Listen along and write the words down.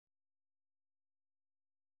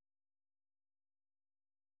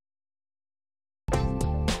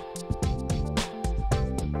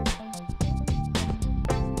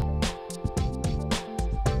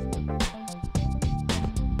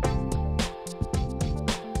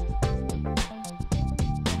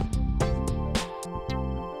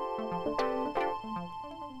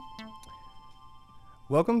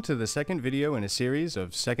Welcome to the second video in a series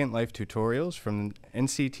of Second Life tutorials from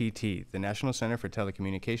NCTT, the National Center for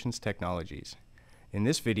Telecommunications Technologies. In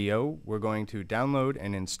this video, we're going to download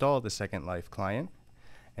and install the Second Life client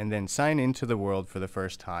and then sign into the world for the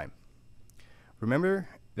first time. Remember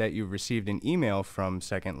that you received an email from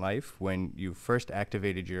Second Life when you first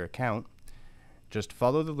activated your account. Just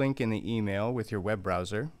follow the link in the email with your web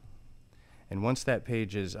browser, and once that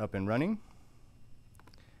page is up and running,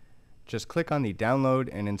 just click on the Download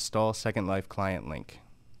and Install Second Life Client link.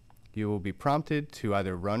 You will be prompted to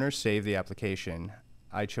either run or save the application.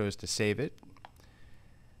 I chose to save it.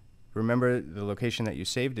 Remember the location that you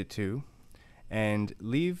saved it to, and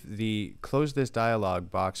leave the Close This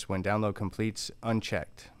dialog box when download completes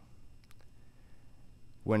unchecked.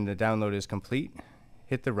 When the download is complete,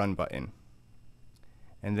 hit the Run button,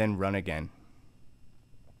 and then run again.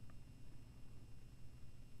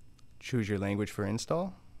 Choose your language for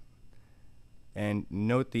install, and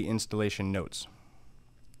note the installation notes.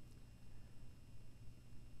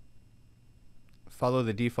 Follow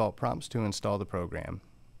the default prompts to install the program.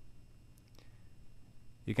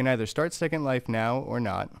 You can either start Second Life now or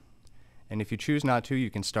not, and if you choose not to, you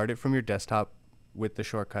can start it from your desktop with the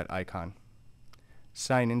shortcut icon.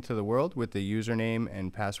 Sign into the world with the username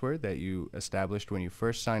and password that you established when you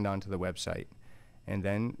first signed on to the website, and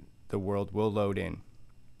then the world will load in.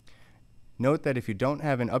 Note that if you don't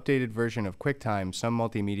have an updated version of QuickTime, some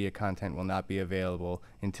multimedia content will not be available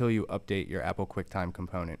until you update your Apple QuickTime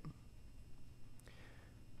component.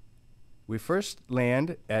 We first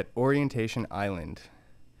land at Orientation Island.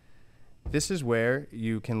 This is where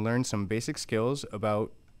you can learn some basic skills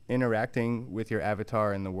about interacting with your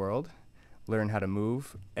avatar in the world, learn how to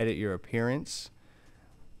move, edit your appearance,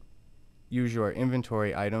 use your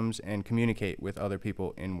inventory items, and communicate with other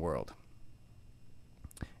people in world.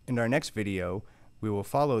 In our next video, we will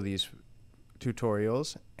follow these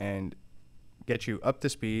tutorials and get you up to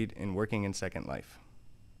speed in working in Second Life.